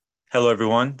Hello,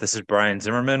 everyone. This is Brian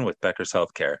Zimmerman with Becker's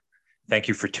Healthcare. Thank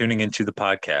you for tuning into the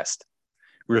podcast.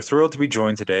 We're thrilled to be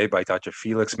joined today by Dr.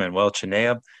 Felix Manuel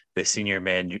Chinea, the Senior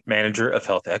Manager of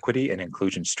Health Equity and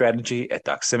Inclusion Strategy at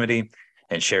Doximity,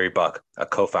 and Sherry Buck, a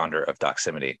co-founder of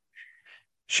Doximity.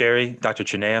 Sherry, Dr.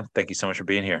 Chinea, thank you so much for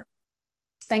being here.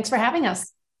 Thanks for having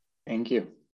us. Thank you.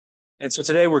 And so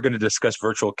today we're going to discuss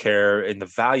virtual care and the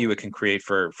value it can create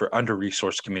for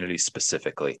under-resourced communities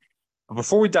specifically.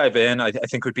 Before we dive in, I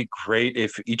think it would be great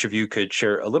if each of you could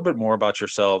share a little bit more about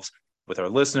yourselves with our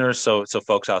listeners, so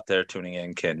folks out there tuning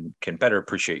in can better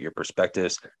appreciate your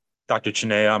perspectives. Dr.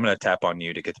 Chinea, I'm going to tap on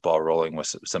you to get the ball rolling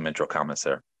with some intro comments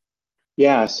there.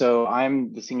 Yeah, so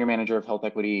I'm the Senior Manager of Health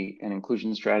Equity and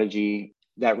Inclusion Strategy.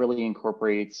 That really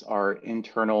incorporates our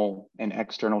internal and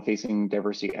external facing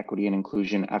diversity, equity, and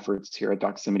inclusion efforts here at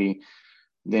Doximity.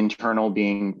 The internal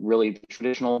being really the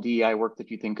traditional DEI work that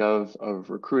you think of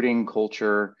recruiting,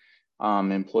 culture,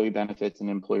 employee benefits, and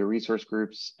employee resource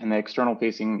groups. And the external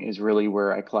facing is really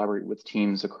where I collaborate with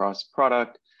teams across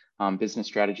product, business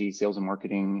strategy, sales and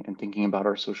marketing, and thinking about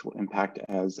our social impact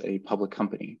as a public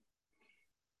company.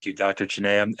 Thank you, Dr.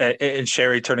 Chinea. And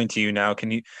Sherry, turning to you now, can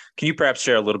you perhaps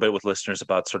share a little bit with listeners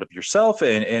about sort of yourself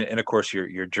and of course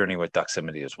your journey with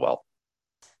Doximity as well?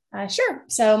 Sure.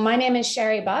 So my name is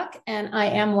Sherry Buck, and I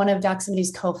am one of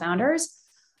Doximity's co-founders.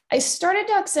 I started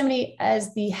Doximity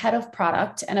as the head of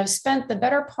product, and I've spent the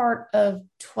better part of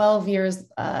 12 years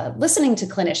listening to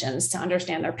clinicians to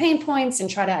understand their pain points and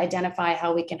try to identify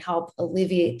how we can help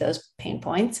alleviate those pain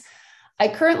points. I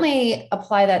currently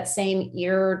apply that same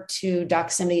ear to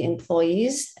Doximity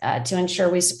employees to ensure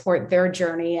we support their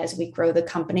journey as we grow the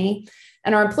company.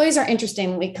 And our employees are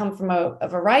interesting. We come from a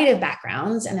variety of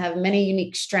backgrounds and have many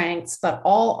unique strengths, but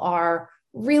all are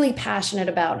really passionate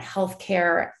about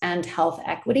healthcare and health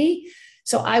equity.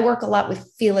 So I work a lot with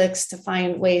Felix to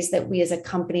find ways that we as a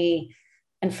company,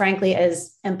 and frankly,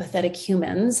 as empathetic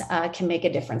humans, can make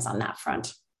a difference on that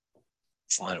front.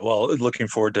 Excellent. Well, looking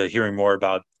forward to hearing more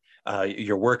about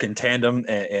your work in tandem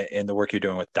and the work you're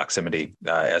doing with Doximity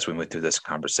as we move through this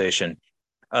conversation.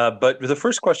 But the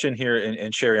first question here,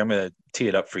 and Sherry, I'm going to tee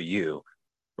it up for you.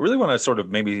 I really want to sort of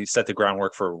maybe set the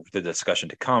groundwork for the discussion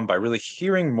to come by really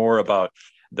hearing more about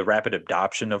the rapid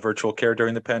adoption of virtual care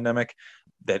during the pandemic,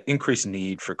 that increased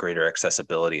need for greater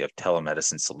accessibility of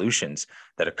telemedicine solutions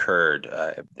that occurred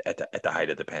at the height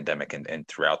of the pandemic and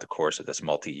throughout the course of this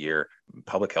multi-year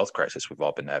public health crisis we've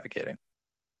all been navigating.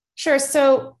 Sure.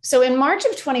 So in March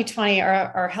of 2020,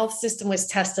 our health system was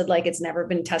tested like it's never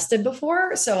been tested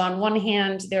before. So on one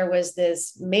hand, there was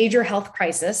this major health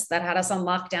crisis that had us on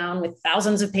lockdown with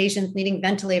thousands of patients needing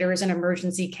ventilators and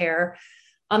emergency care.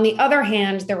 On the other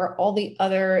hand, there were all the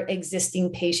other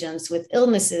existing patients with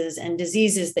illnesses and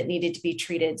diseases that needed to be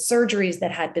treated, surgeries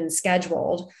that had been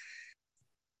scheduled.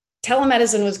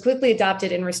 Telemedicine was quickly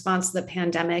adopted in response to the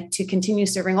pandemic to continue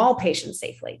serving all patients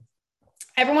safely.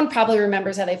 Everyone probably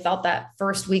remembers how they felt that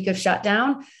first week of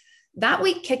shutdown. That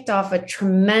week kicked off a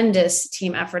tremendous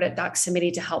team effort at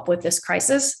Doximity to help with this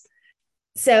crisis.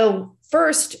 So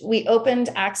first, we opened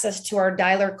access to our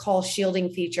dialer call shielding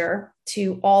feature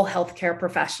to all healthcare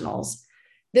professionals.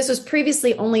 This was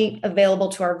previously only available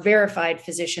to our verified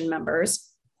physician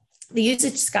members. The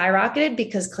usage skyrocketed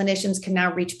because clinicians can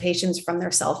now reach patients from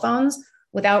their cell phones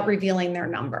without revealing their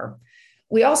number.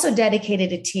 We also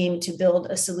dedicated a team to build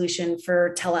a solution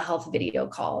for telehealth video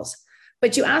calls.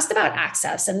 But you asked about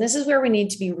access, and this is where we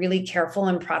need to be really careful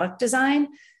in product design.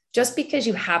 Just because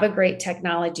you have a great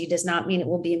technology does not mean it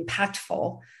will be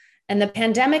impactful. And the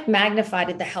pandemic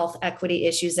magnified the health equity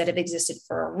issues that have existed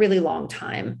for a really long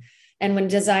time. And when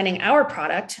designing our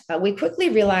product, we quickly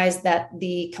realized that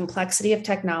the complexity of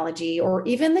technology or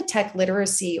even the tech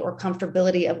literacy or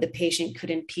comfortability of the patient could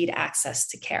impede access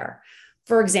to care.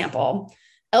 For example,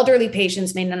 elderly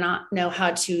patients may not know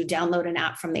how to download an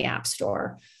app from the App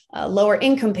Store. Lower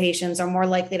income patients are more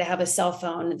likely to have a cell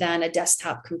phone than a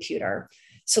desktop computer.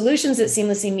 Solutions that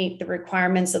seamlessly meet the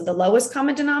requirements of the lowest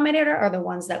common denominator are the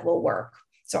ones that will work.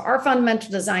 So our fundamental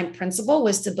design principle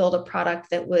was to build a product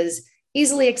that was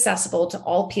easily accessible to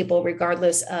all people,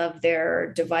 regardless of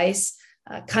their device,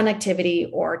 connectivity,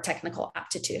 or technical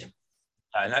aptitude.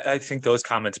 And I think those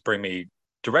comments bring me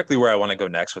directly where I want to go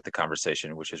next with the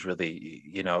conversation, which is really,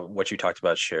 what you talked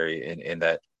about, Sherry, in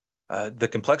that the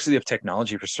complexity of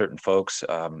technology for certain folks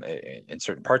in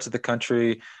certain parts of the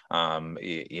country,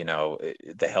 the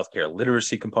healthcare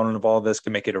literacy component of all of this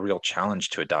can make it a real challenge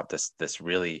to adopt this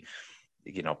really,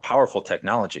 powerful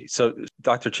technology. So,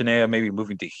 Dr. Chinea, maybe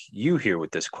moving to you here with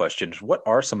this question, what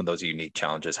are some of those unique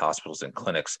challenges hospitals and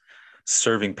clinics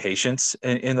serving patients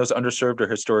in those underserved or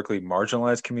historically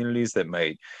marginalized communities that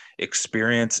may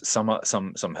experience some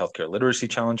healthcare literacy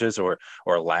challenges or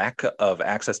lack of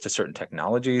access to certain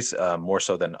technologies, more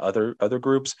so than other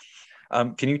groups.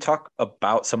 Can you talk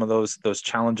about some of those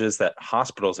challenges that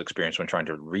hospitals experience when trying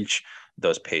to reach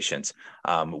those patients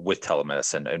with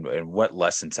telemedicine, and what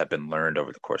lessons have been learned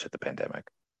over the course of the pandemic?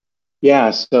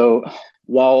 Yeah, so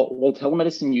while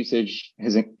telemedicine usage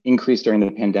has increased during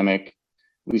the pandemic,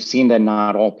 we've seen that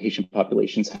not all patient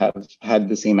populations have had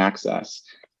the same access.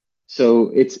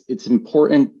 So it's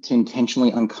important to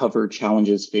intentionally uncover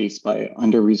challenges faced by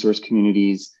under-resourced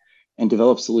communities and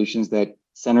develop solutions that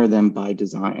center them by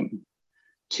design.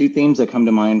 Two themes that come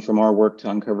to mind from our work to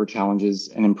uncover challenges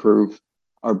and improve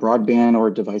are broadband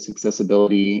or device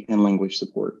accessibility and language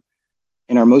support.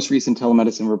 In our most recent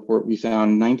telemedicine report, we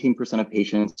found 19% of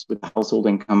patients with a household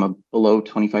income of below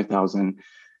 $25,000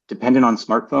 dependent on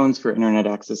smartphones for internet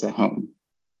access at home,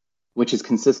 which is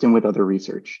consistent with other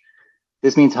research.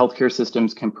 This means healthcare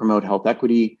systems can promote health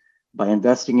equity by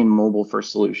investing in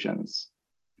mobile-first solutions.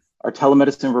 Our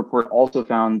telemedicine report also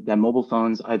found that mobile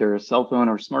phones, either a cell phone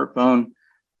or smartphone,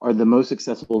 are the most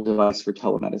accessible device for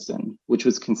telemedicine, which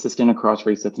was consistent across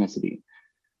race ethnicity.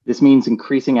 This means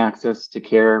increasing access to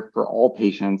care for all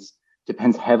patients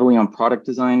depends heavily on product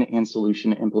design and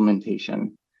solution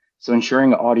implementation. So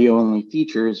ensuring audio-only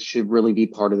features should really be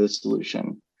part of the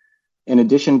solution. In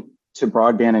addition to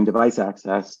broadband and device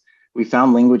access, we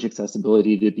found language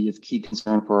accessibility to be of key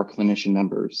concern for our clinician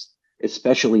members,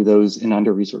 especially those in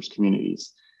under-resourced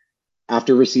communities.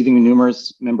 After receiving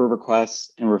numerous member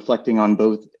requests and reflecting on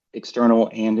both external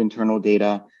and internal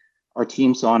data, our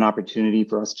team saw an opportunity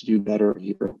for us to do better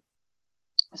here.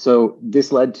 So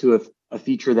this led to a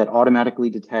feature that automatically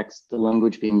detects the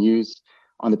language being used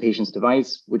on the patient's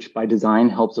device, which by design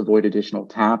helps avoid additional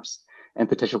taps and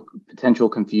potential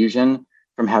confusion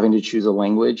from having to choose a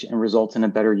language, and results in a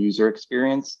better user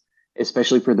experience,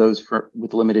 especially for those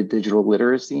with limited digital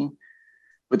literacy.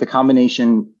 With the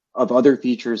combination of other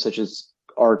features such as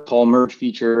our call merge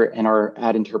feature and our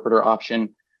add interpreter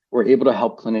option, we're able to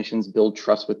help clinicians build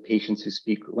trust with patients who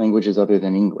speak languages other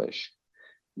than English.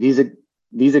 These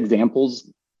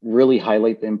examples really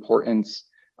highlight the importance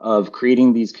of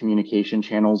creating these communication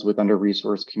channels with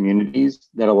under-resourced communities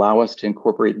that allow us to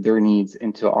incorporate their needs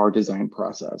into our design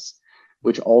process,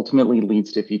 which ultimately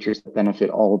leads to features that benefit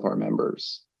all of our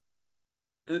members.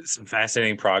 Some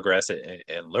fascinating progress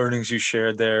and learnings you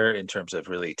shared there in terms of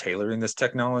really tailoring this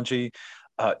technology.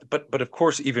 But of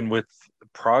course, even with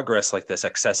progress like this,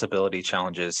 accessibility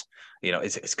challenges,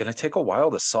 it's going to take a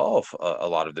while to solve a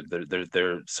lot of them.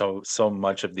 There so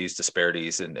much of these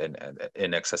disparities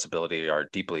in accessibility are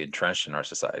deeply entrenched in our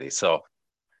society. So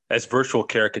as virtual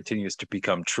care continues to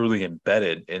become truly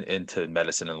embedded into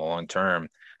medicine in the long term,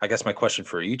 I guess my question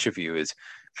for each of you is,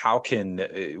 how can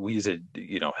we as a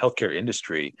healthcare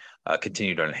industry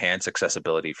continue to enhance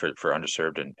accessibility for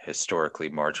underserved and historically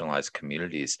marginalized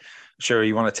communities? Sherry,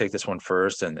 you want to take this one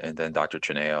first, and then Dr.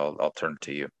 Chinea, I'll turn it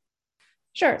to you.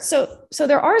 Sure. So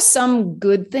there are some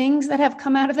good things that have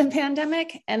come out of the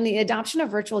pandemic, and the adoption of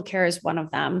virtual care is one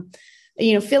of them.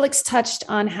 Felix touched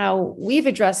on how we've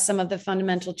addressed some of the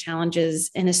fundamental challenges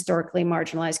in historically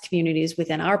marginalized communities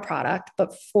within our product.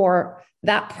 But for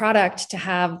that product to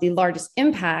have the largest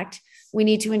impact, we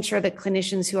need to ensure that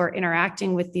clinicians who are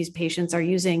interacting with these patients are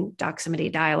using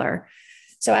Doximity Dialer.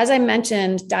 So as I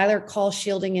mentioned, dialer call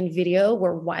shielding and video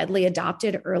were widely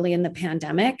adopted early in the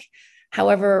pandemic.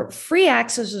 However, free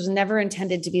access was never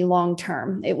intended to be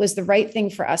long-term. It was the right thing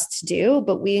for us to do,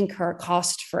 but we incur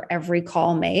cost for every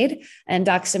call made. And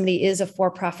Doximity is a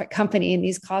for-profit company, and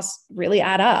these costs really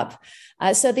add up.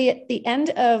 So at the end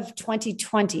of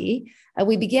 2020,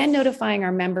 we began notifying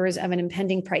our members of an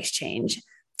impending price change.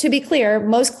 To be clear,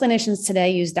 most clinicians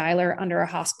today use Dialer under a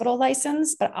hospital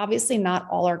license, but obviously not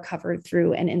all are covered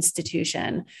through an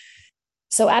institution.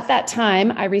 So at that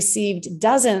time, I received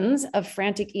dozens of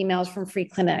frantic emails from free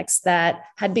clinics that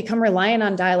had become reliant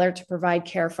on Dialer to provide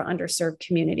care for underserved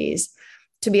communities.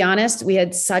 To be honest, we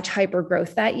had such hyper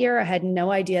growth that year. I had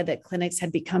no idea that clinics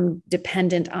had become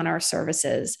dependent on our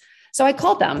services. So I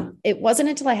called them. It wasn't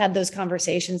until I had those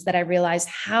conversations that I realized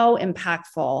how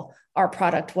impactful our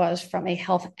product was from a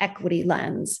health equity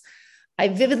lens. I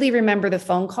vividly remember the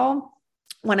phone call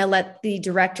when I let the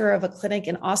director of a clinic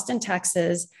in Austin,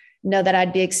 Texas, know that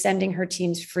I'd be extending her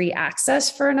team's free access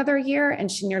for another year,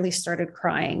 and she nearly started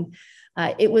crying.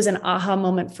 It was an aha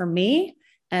moment for me,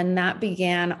 and that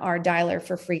began our Dialer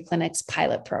for Free Clinics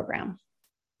pilot program.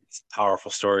 It's a powerful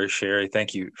story, Sherry.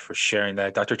 Thank you for sharing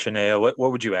that. Dr. Chinea, what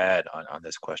would you add on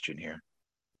this question here?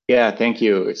 Yeah, thank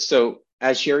you. So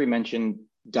as Sherry mentioned,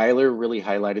 Dialer really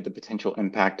highlighted the potential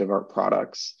impact of our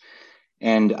products.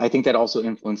 And I think that also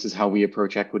influences how we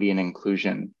approach equity and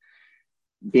inclusion.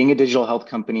 Being a digital health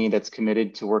company that's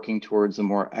committed to working towards a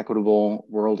more equitable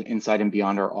world inside and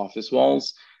beyond our office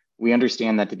walls, we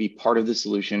understand that to be part of the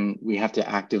solution, we have to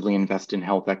actively invest in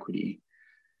health equity.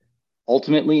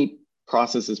 Ultimately,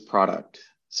 process is product.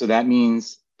 So that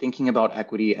means thinking about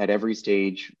equity at every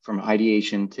stage from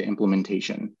ideation to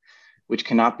implementation, which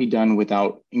cannot be done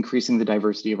without increasing the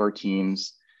diversity of our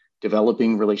teams,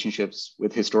 developing relationships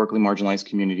with historically marginalized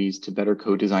communities to better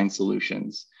co-design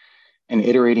solutions, and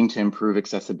iterating to improve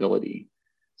accessibility.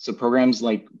 So programs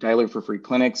like Dialer for Free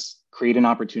Clinics create an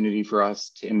opportunity for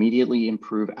us to immediately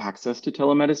improve access to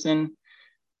telemedicine,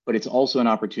 but it's also an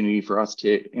opportunity for us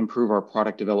to improve our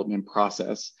product development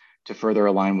process to further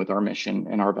align with our mission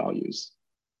and our values.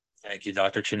 Thank you,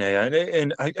 Dr. Chinea.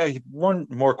 And I one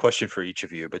more question for each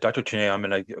of you, but Dr. Chinea, I'm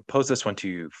going to pose this one to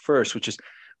you first, which is,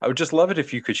 I would just love it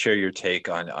if you could share your take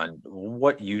on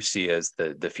what you see as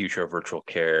the future of virtual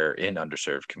care in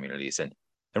underserved communities and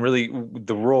really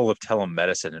the role of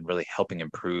telemedicine and really helping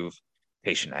improve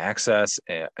patient access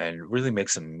and really make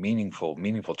some meaningful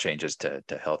changes to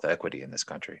health equity in this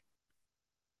country.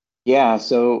 Yeah,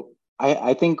 so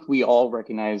I think we all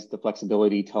recognize the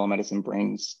flexibility telemedicine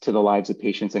brings to the lives of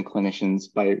patients and clinicians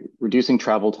by reducing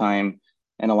travel time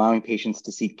and allowing patients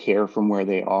to seek care from where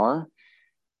they are.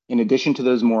 In addition to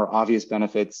those more obvious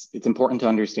benefits, it's important to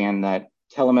understand that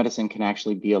telemedicine can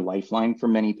actually be a lifeline for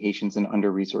many patients in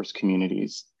under-resourced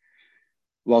communities.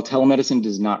 While telemedicine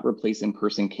does not replace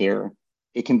in-person care,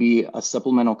 it can be a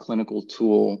supplemental clinical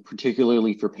tool,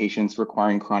 particularly for patients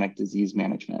requiring chronic disease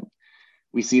management.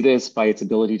 We see this by its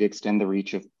ability to extend the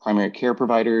reach of primary care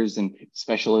providers and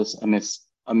specialists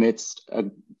amidst a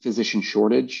physician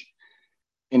shortage.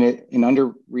 In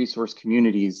under-resourced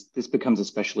communities, this becomes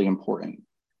especially important.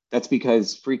 That's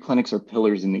because free clinics are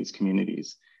pillars in these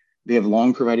communities. They have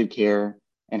long provided care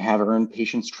and have earned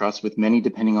patients' trust, with many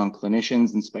depending on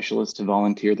clinicians and specialists to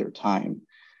volunteer their time.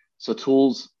 So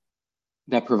tools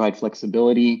that provide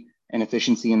flexibility and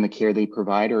efficiency in the care they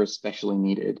provide are especially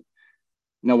needed.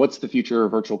 Now, what's the future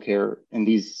of virtual care in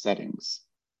these settings?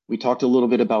 We talked a little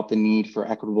bit about the need for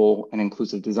equitable and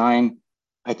inclusive design.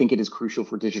 I think it is crucial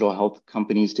for digital health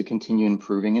companies to continue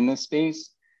improving in this space,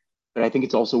 but I think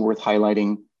it's also worth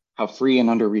highlighting how free and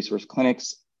under-resourced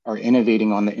clinics are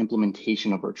innovating on the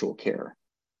implementation of virtual care.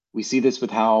 We see this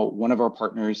with how one of our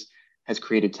partners has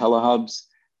created telehubs.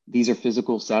 These are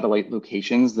physical satellite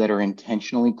locations that are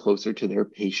intentionally closer to their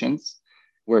patients,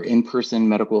 where in-person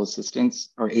medical assistants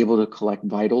are able to collect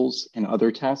vitals and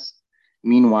other tests.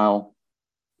 Meanwhile,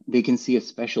 they can see a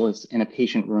specialist in a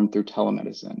patient room through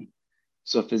telemedicine.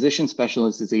 So a physician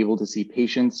specialist is able to see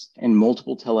patients in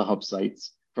multiple telehub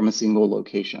sites from a single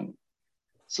location.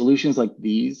 Solutions like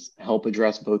these help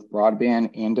address both broadband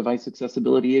and device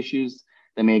accessibility issues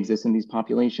that may exist in these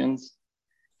populations.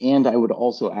 And I would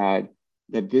also add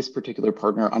that this particular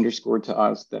partner underscored to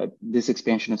us that this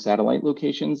expansion of satellite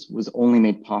locations was only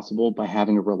made possible by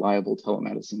having a reliable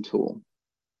telemedicine tool.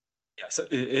 Yes,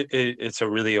 it's a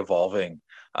really evolving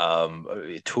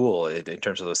tool in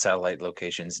terms of those satellite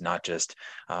locations, not just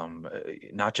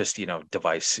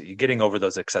device getting over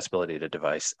those accessibility to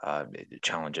device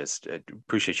challenges. I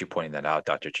appreciate you pointing that out,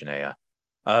 Dr. Chinea.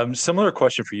 Similar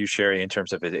question for you, Sherry, in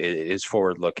terms of it is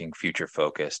forward-looking,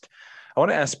 future-focused. I want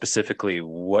to ask specifically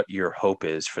what your hope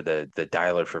is for the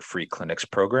Dialer for Free Clinics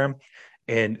program,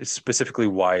 and specifically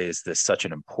why is this such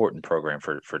an important program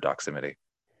for Doximity?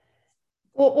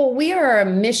 Well, we are a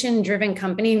mission-driven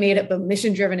company made up of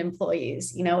mission-driven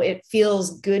employees. It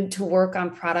feels good to work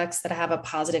on products that have a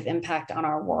positive impact on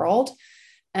our world.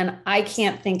 And I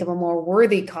can't think of a more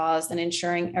worthy cause than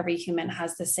ensuring every human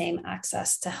has the same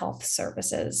access to health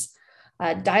services.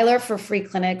 Dialer for Free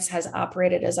Clinics has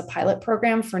operated as a pilot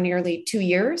program for nearly 2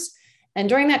 years. And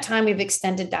during that time, we've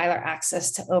extended Dialer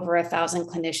access to over 1,000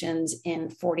 clinicians in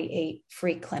 48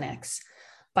 free clinics.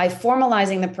 By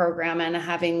formalizing the program and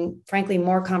having, frankly,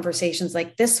 more conversations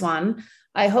like this one,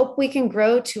 I hope we can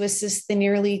grow to assist the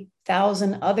nearly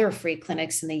 1,000 other free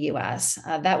clinics in the US.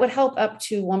 That would help up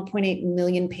to 1.8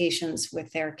 million patients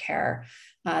with their care.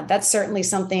 That's certainly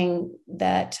something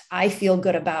that I feel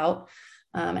good about.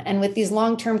 And with these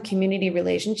long-term community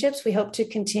relationships, we hope to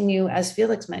continue, as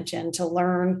Felix mentioned, to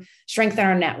learn, strengthen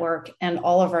our network and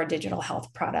all of our digital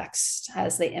health products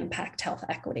as they impact health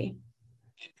equity.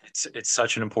 It's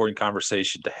such an important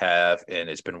conversation to have, and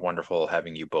it's been wonderful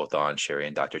having you both on, Sherry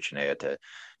and Dr. Chinea,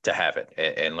 to have it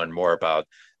and learn more about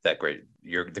the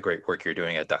great work you're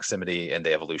doing at Doximity and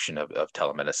the evolution of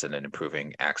telemedicine and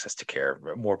improving access to care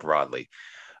more broadly.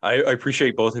 I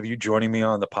appreciate both of you joining me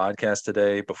on the podcast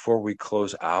today. Before we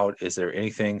close out, is there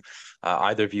anything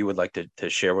either of you would like to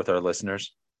share with our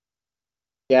listeners?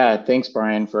 Yeah, thanks,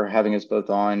 Brian, for having us both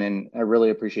on. And I really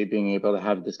appreciate being able to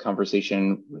have this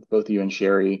conversation with both you and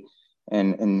Sherry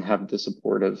and have the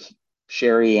support of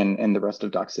Sherry and the rest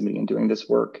of Doximity in doing this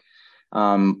work.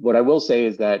 What I will say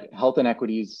is that health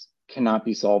inequities cannot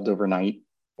be solved overnight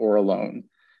or alone.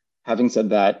 Having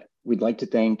said that, we'd like to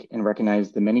thank and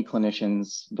recognize the many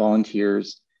clinicians,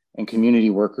 volunteers, and community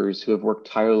workers who have worked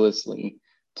tirelessly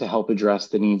to help address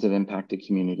the needs of impacted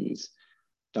communities.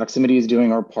 Doximity is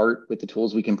doing our part with the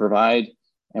tools we can provide,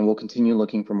 and we'll continue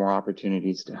looking for more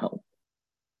opportunities to help.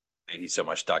 Thank you so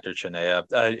much, Dr. Chinea.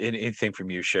 Anything from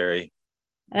you, Sherry?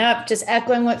 Just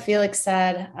echoing what Felix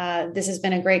said, this has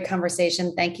been a great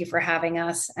conversation. Thank you for having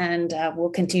us, and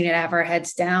we'll continue to have our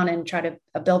heads down and try to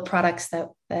build products that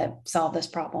solve this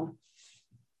problem.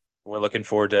 We're looking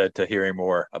forward to hearing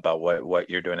more about what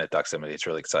you're doing at Doximity. It's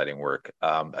really exciting work.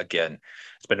 Again,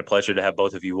 it's been a pleasure to have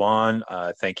both of you on.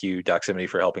 Thank you, Doximity,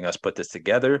 for helping us put this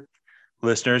together.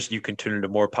 Listeners, you can tune into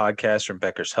more podcasts from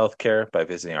Becker's Healthcare by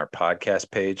visiting our podcast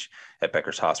page at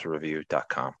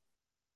beckershospitalreview.com.